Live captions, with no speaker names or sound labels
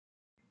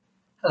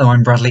Hello,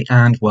 I'm Bradley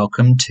and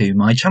welcome to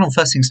my channel.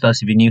 First things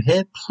first, if you're new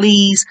here,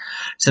 please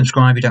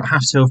subscribe. You don't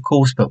have to, of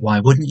course, but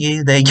why wouldn't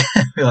you? There you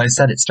go, I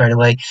said it straight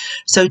away.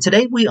 So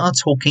today we are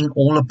talking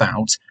all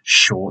about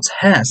short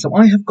hair. So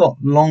I have got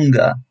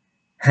longer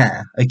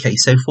hair. Okay,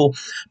 so for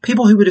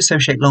people who would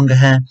associate longer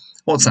hair,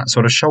 what's that,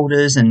 sort of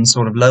shoulders and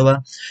sort of lower?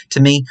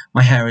 To me,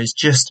 my hair is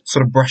just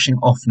sort of brushing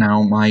off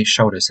now my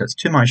shoulders. So it's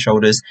to my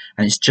shoulders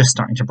and it's just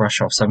starting to brush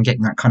off. So I'm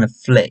getting that kind of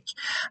flick.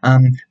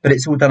 But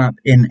it's all done up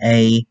in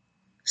a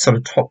sort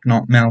of top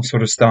knot male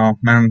sort of style,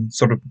 man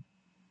sort of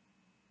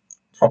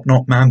top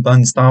knot man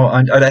bun style.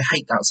 I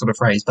hate that sort of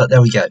phrase, but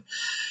there we go.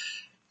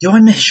 Do I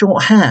miss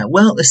short hair?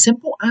 Well, the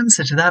simple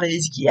answer to that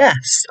is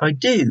yes, I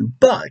do,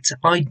 but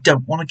I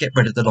don't want to get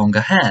rid of the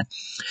longer hair.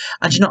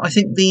 And I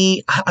think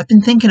I've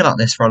been thinking about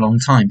this for a long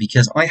time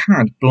because I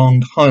had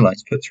blonde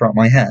highlights put throughout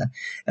my hair,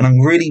 and I'm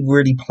really,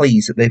 really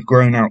pleased that they've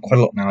grown out quite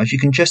a lot now. As you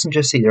can just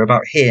see, they're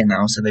about here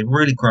now, so they've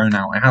really grown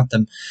out. I had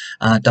them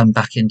done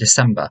back in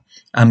December,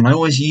 and I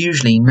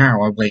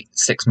wait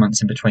 6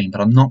 months in between, but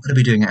I'm not going to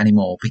be doing it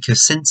anymore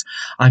because since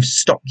I've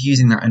stopped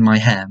using that in my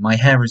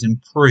hair has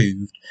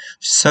improved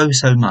so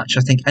much.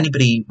 I think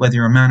anybody, whether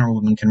you're a man or a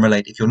woman, can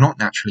relate. If you're not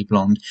naturally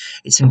blonde,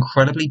 it's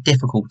incredibly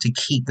difficult to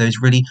keep those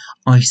really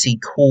icy,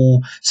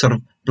 cool, sort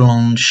of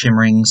blonde,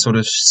 shimmering, sort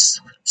of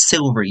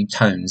silvery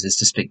tones, as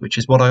to speak, which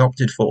is what I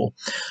opted for.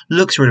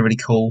 Looks really, really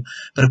cool,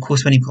 but of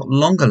course when you've got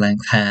longer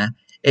length hair,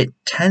 it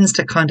tends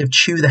to kind of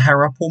chew the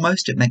hair up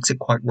almost. It makes it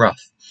quite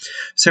rough.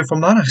 So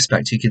from that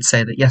aspect, you could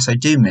say that yes, I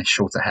do miss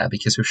shorter hair,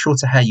 because with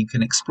shorter hair you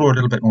can explore a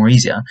little bit more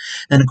easier.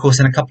 Then of course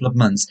in a couple of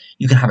months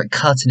you can have it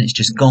cut and it's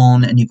just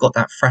gone, and you've got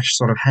that fresh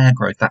sort of hair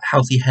growth, that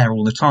healthy hair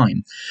all the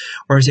time.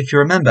 Whereas if you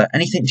remember,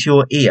 anything to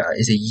your ear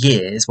is a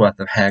year's worth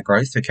of hair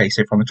growth. Okay,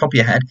 so from the top of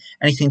your head,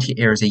 anything to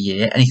your ear is a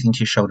year, anything to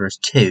your shoulder is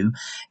 2,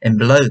 and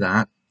below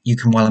that you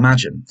can well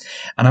imagine.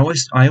 And I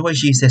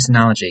always use this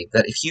analogy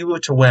that if you were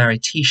to wear a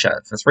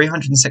t-shirt for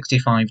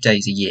 365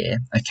 days a year,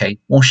 okay,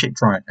 wash it,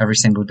 dry it every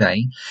single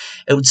day,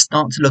 it would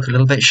start to look a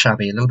little bit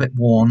shabby, a little bit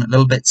worn, a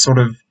little bit sort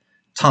of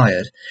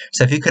tired.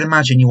 So if you could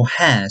imagine your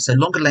hair, so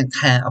longer length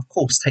hair of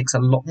course takes a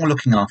lot more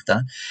looking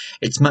after.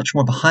 It's much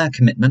more of a higher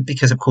commitment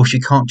because of course you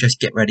can't just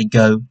get ready,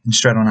 go and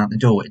straight on out the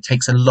door. It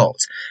takes a lot,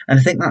 and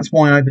I think that's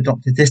why I've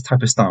adopted this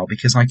type of style,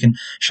 because I can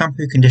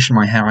shampoo, condition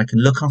my hair, I can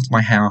look after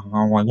my hair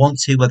how I want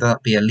to, whether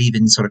that be a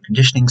leave-in sort of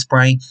conditioning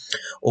spray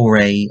or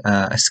a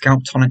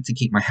scalp tonic to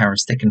keep my hair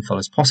as thick and full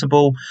as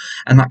possible.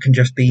 And that can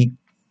just be,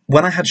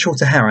 when I had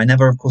shorter hair I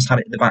never of course had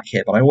it at the back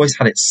here, but I always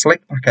had it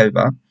slicked back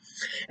over,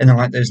 and then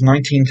like those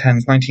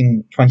 1910s,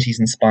 1920s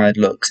inspired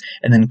looks,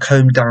 and then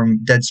combed down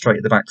dead straight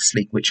at the back,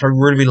 sleek, which I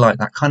really like,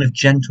 that kind of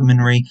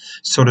gentlemanly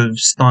sort of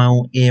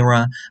style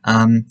era.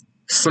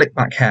 Slick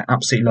back hair,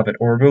 absolutely love it,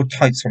 or a real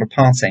tight sort of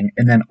parting,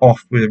 and then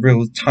off with a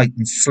real tight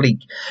and sleek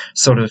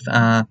sort of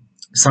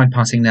side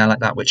parting there like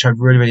that, which I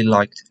really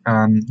liked,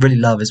 really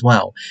love as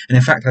well. And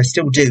in fact I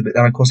still do, but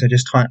then of course I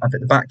just tie it up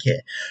at the back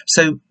here.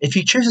 So if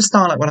you choose a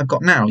style like what I've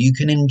got now, you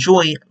can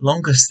enjoy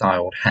longer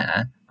styled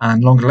hair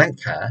and longer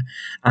length hair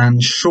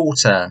and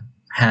shorter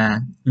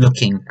hair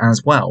looking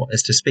as well,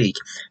 as to speak.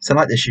 So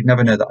like this, you'd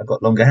never know that I've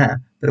got longer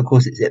hair, but of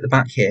course it's at the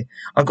back here.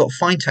 I've got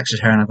fine textured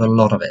hair and I've got a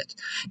lot of it.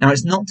 Now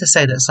it's not to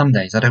say that some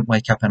days I don't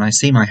wake up and I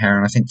see my hair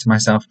and I think to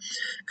myself,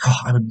 God,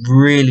 I would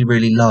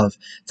really love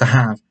to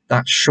have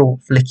that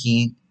short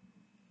flicky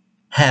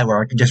hair where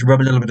I can just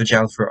rub a little bit of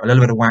gel through it, a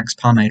little bit of wax,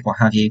 pomade, what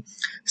have you,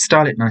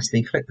 style it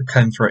nicely, clip the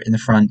comb through it in the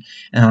front,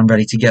 and I'm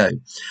ready to go.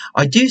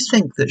 I do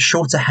think that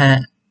shorter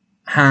hair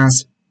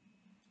has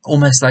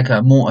almost like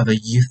a more of a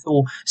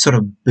youthful sort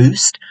of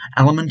boost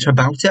element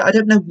about it. I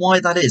don't know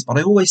why that is, but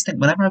I always think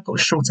whenever I've got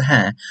shorter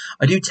hair,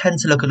 I do tend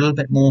to look a little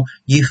bit more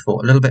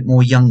youthful, a little bit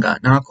more younger.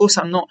 Now, of course,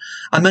 I'm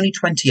only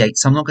 28,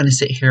 so I'm not going to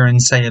sit here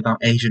and say about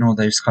age and all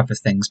those type of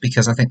things,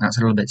 because I think that's a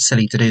little bit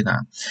silly to do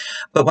that.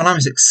 But when I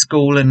was at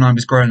school and I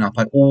was growing up,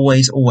 I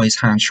always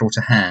had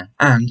shorter hair,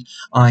 and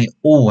I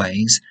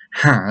always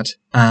had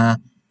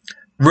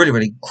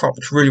really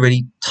cropped,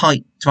 really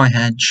tight to my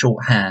head,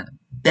 short hair.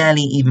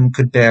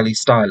 Could barely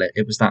style it.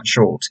 It was that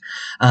short.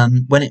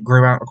 When it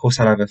grew out, of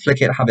course, I'd either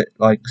flick it, have it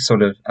like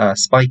sort of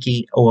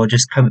spiky, or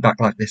just comb it back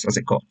like this as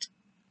it got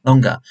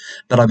longer.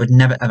 But I would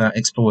never ever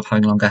explore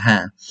having longer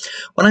hair.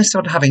 When I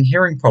started having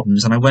hearing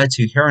problems and I wear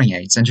 2 hearing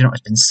aids, and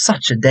it's been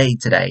such a day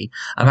today,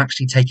 I've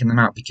actually taken them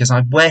out because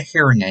I wear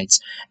hearing aids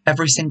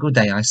every single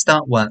day. I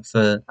start work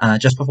for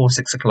just before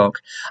 6 o'clock.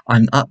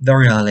 I'm up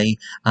very early.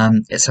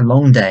 It's a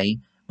long day.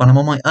 When I'm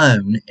on my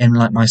own in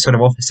like my sort of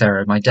office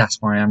area, my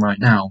desk where I am right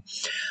now,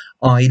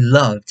 I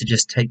love to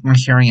just take my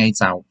hearing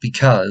aids out,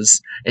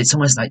 because it's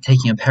almost like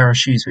taking a pair of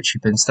shoes which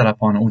you've been stood up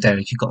on all day.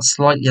 If you've got a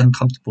slightly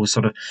uncomfortable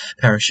sort of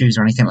pair of shoes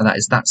or anything like that,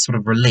 is that sort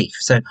of relief.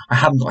 So I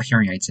haven't got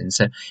hearing aids in,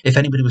 so if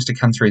anybody was to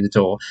come through the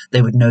door,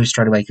 they would know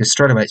straight away, because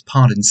straight away it's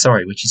pardon,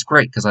 sorry, which is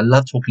great because I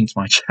love talking to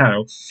my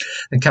channel,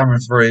 the camera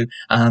through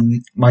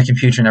my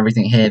computer and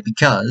everything here,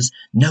 because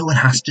no one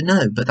has to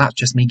know, but that's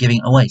just me giving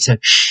it away, so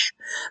shh.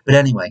 But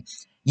anyway,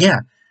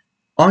 yeah,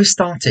 I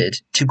started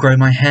to grow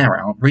my hair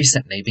out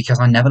recently because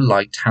I never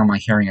liked how my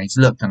hearing aids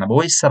looked, and I've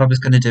always said I was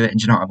going to do it,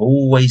 and you know, I've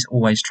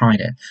always tried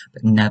it,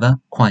 but never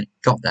quite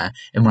got there.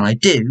 And when I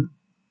do,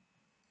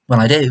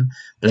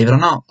 believe it or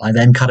not, I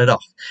then cut it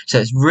off. So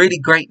it's really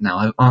great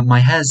now. My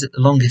hair's at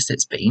the longest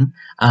it's been,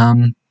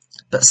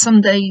 but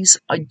some days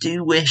I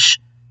do wish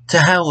to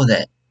hell with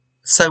it.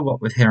 So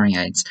what with hearing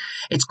aids?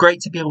 It's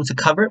great to be able to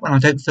cover it when I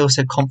don't feel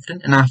so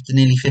confident, and after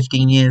nearly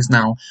 15 years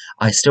now,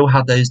 I still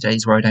have those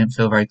days where I don't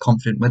feel very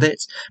confident with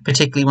it,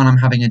 particularly when I'm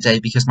having a day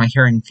because my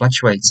hearing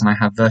fluctuates and I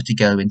have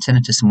vertigo and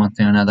tinnitus and one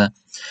thing or another.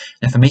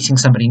 And if I'm meeting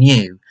somebody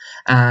new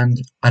and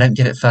I don't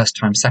get it first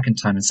time, second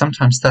time, and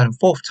sometimes third and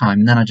fourth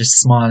time, and then I just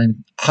smile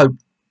and hope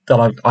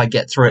that I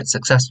get through it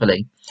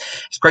successfully.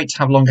 It's great to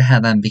have longer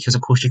hair then because,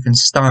 of course, you can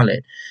style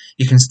it.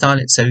 You can style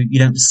it so you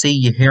don't see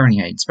your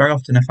hearing aids. Very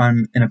often if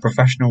I'm in a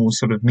professional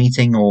sort of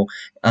meeting or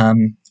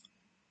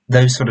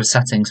those sort of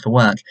settings for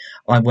work,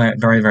 I wear it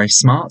very, very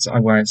smart. I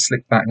wear it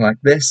slicked back like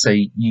this, so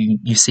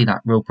you see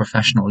that real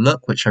professional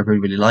look, which I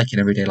really like in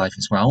everyday life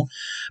as well.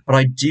 But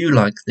I do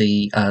like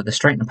the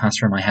straightener pass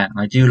through my hair.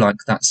 I do like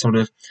that sort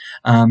of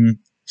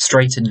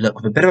straightened look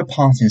with a bit of a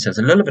parting, so there's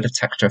a little bit of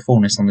texture,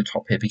 fullness on the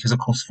top here, because of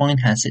course fine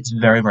hair sits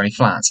very, very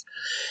flat.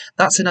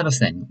 That's another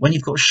thing. When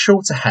you've got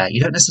shorter hair, you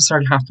don't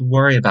necessarily have to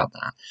worry about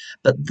that.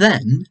 But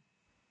then,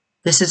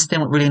 this is the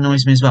thing that really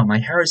annoys me as well. My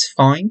hair is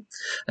fine,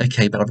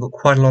 okay, but I've got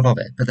quite a lot of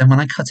it. But then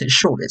when I cut it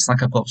short, it's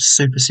like I've got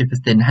super, super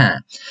thin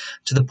hair.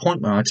 To the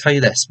point where, I'll tell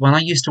you this, when I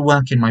used to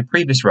work in my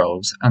previous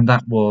roles, and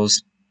that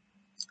was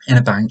in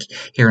a bank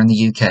here in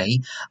the UK,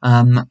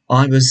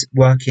 I was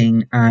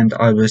working and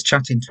I was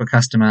chatting to a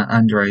customer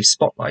under a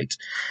spotlight,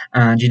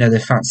 and you know the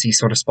fancy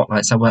sort of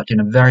spotlights. I worked in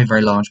a very,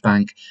 very large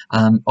bank,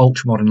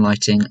 ultra modern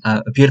lighting,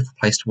 a beautiful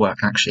place to work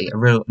actually,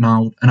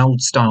 an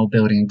old style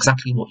building,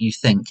 exactly what you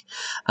think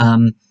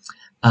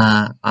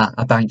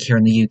a bank here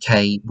in the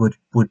UK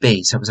would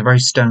be. So it was a very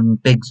stone,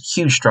 big,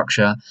 huge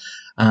structure,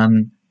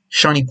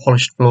 shiny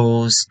polished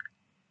floors,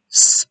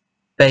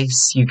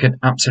 space. You could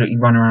absolutely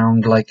run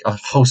around like a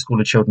whole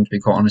school of children, to be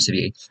quite honest with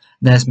you.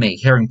 There's me,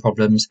 hearing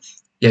problems.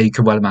 Yeah, you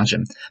could well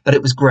imagine. But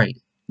it was great.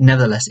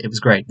 Nevertheless, it was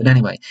great. But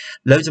anyway,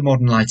 loads of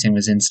modern lighting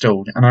was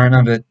installed, and I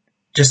remember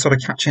just sort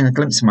of catching a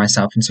glimpse of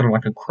myself in sort of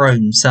like a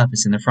chrome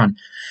surface in the front.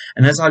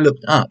 And as I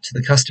looked up to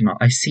the customer,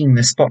 I seen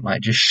this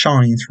spotlight just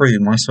shine through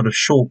my sort of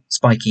short,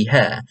 spiky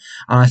hair.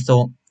 And I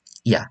thought,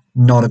 yeah,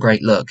 not a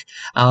great look.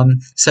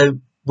 So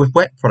with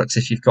wet products,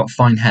 if you've got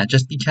fine hair,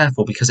 just be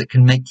careful because it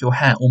can make your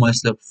hair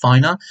almost look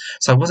finer.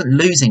 So I wasn't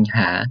losing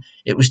hair,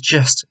 it was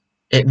just,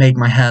 it made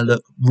my hair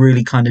look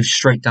really kind of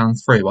straight down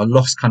through. I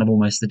lost kind of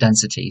almost the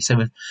density. So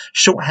with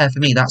short hair, for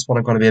me, that's what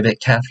I've got to be a bit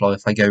careful of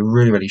if I go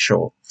really, really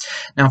short.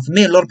 Now, for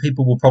me, a lot of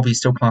people will probably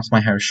still class my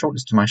hair as short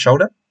as to my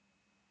shoulder.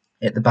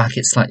 At the back,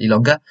 it's slightly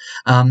longer.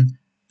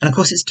 And of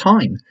course, it's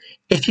time.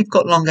 If you've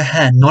got longer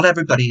hair, not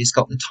everybody has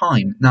got the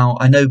time. Now,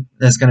 I know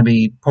there's going to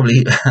be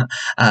probably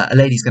a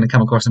lady's going to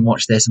come across and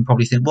watch this and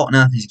probably think, what on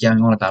earth is he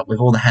going on about with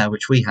all the hair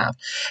which we have?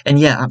 And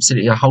yeah,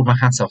 absolutely, I hold my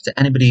hat off to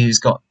anybody who's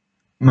got,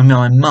 my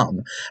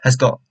mum has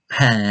got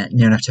hair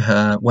near enough to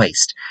her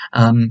waist.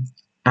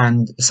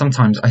 And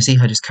sometimes I see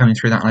her just coming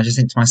through that and I just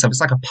think to myself,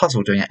 it's like a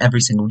puzzle doing it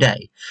every single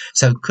day.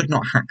 So could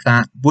not hack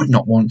that, would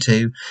not want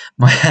to.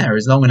 My hair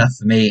is long enough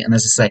for me, and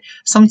as I say,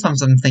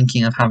 sometimes I'm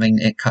thinking of having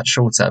it cut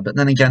shorter, but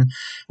then again,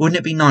 wouldn't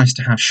it be nice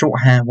to have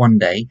short hair one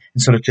day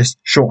and sort of just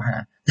short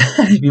hair?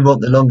 If you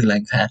want the longer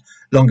length hair.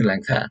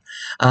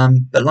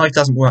 But life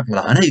doesn't work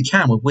like that. I know you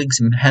can with wigs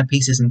and hair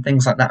pieces and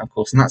things like that, of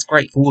course, and that's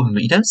great for women,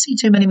 but you don't see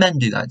too many men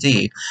do that, do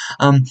you?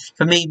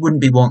 For me,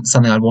 wouldn't be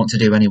something I'd want to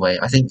do anyway.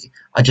 I think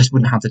I just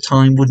wouldn't have the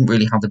time, wouldn't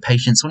really have the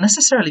patience, or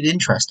necessarily the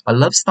interest. I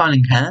love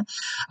styling hair,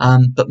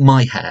 but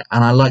my hair,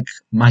 and I like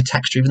my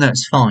texture, even though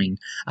it's fine,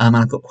 and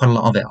I've got quite a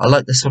lot of it. I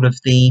like the sort of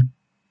the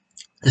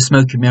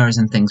smoke and mirrors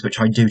and things, which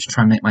I do to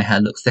try and make my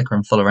hair look thicker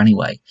and fuller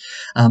anyway.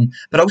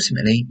 But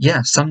ultimately,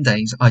 yeah, some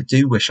days I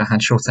do wish I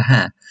had shorter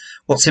hair.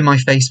 What's in my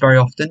face very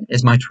often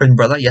is my twin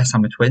brother. Yes,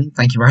 I'm a twin.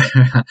 Thank you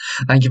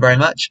thank you very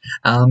much.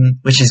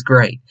 Which is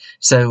great.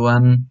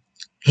 So,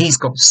 he's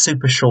got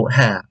super short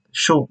hair,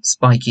 short,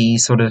 spiky,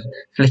 sort of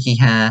flicky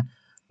hair,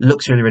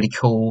 looks really, really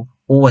cool,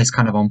 always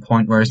kind of on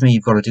point, whereas me,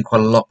 you've got to do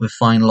quite a lot with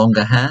fine,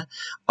 longer hair.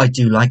 I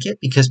do like it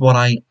because what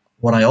I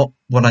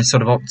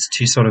sort of opt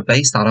to sort of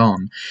base that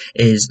on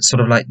is sort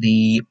of like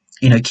the,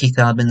 you know, Keith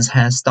Urban's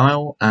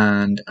hairstyle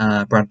and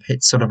Brad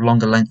Pitt's sort of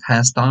longer length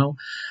hairstyle.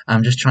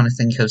 I'm just trying to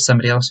think of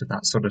somebody else with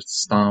that sort of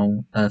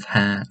style of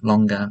hair,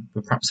 longer,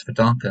 but perhaps of a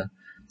darker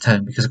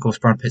tone, because of course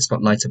Brad Pitt's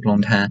got lighter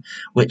blonde hair,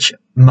 which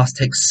must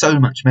take so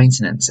much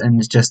maintenance, and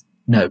it's just,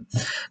 no,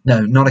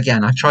 not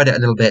again. I tried it a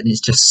little bit and it's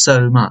just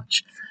so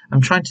much.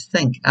 I'm trying to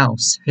think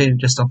else who,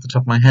 just off the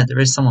top of my head, there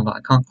is someone, but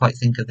I can't quite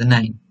think of the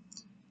name.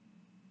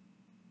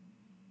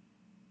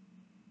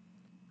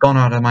 Gone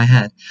out of my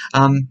head.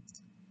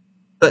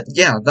 But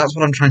yeah, that's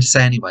what I'm trying to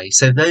say anyway.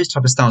 So those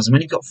type of styles, and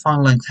when you've got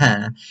fine length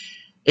hair,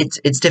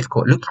 it's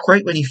difficult. It looks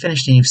great when you've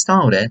finished and you've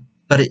styled it,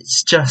 but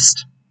it's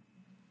just,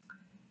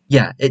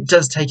 Yeah, it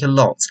does take a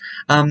lot.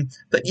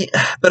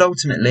 But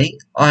ultimately,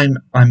 I'm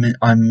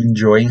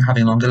enjoying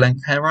having longer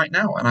length hair right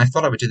now, and I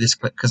thought I would do this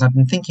clip because I've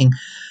been thinking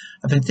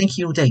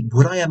all day,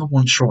 would I ever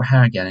want short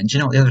hair again? And do you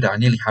know what? The other day I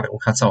nearly had it all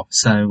cut off.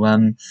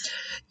 So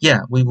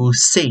yeah, we will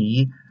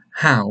see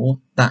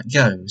how that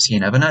goes. You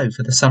never know.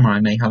 For the summer, I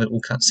may have it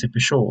all cut super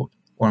short,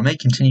 or I may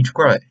continue to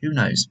grow it. Who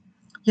knows?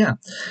 Yeah.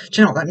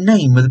 Do you know what? That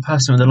name with the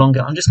person with the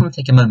longer. I'm just going to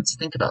take a moment to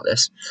think about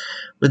this.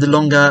 With the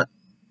longer.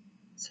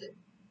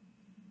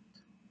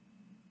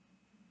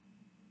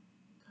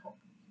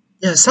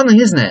 Yeah, something,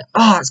 isn't it?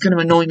 Oh, it's going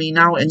to annoy me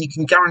now, and you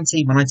can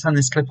guarantee when I turn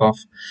this clip off,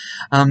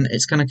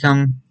 it's going to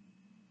come.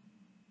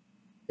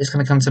 It's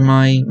going to come to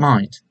my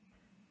mind.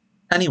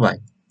 Anyway,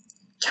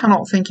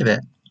 cannot think of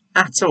it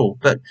at all.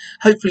 But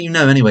hopefully you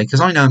know anyway,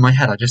 because I know in my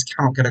head I just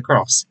cannot get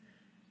across.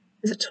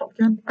 Is it Top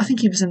Gun? I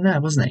think he was in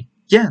there, wasn't he?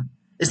 Yeah.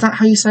 Is that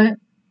how you say it?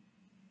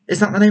 Is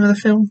that the name of the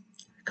film?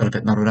 Got a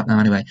bit muddled up now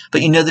anyway.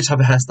 But you know the type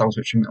of hairstyles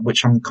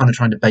which I'm kind of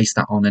trying to base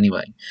that on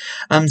anyway.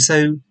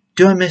 So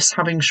do I miss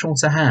having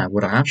shorter hair?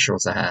 Would I have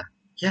shorter hair?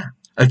 Yeah.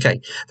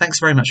 Okay, thanks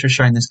very much for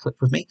sharing this clip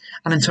with me.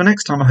 And until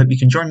next time, I hope you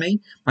can join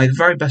me. My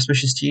very best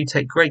wishes to you.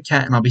 Take great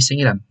care, and I'll be seeing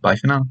you then. Bye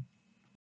for now.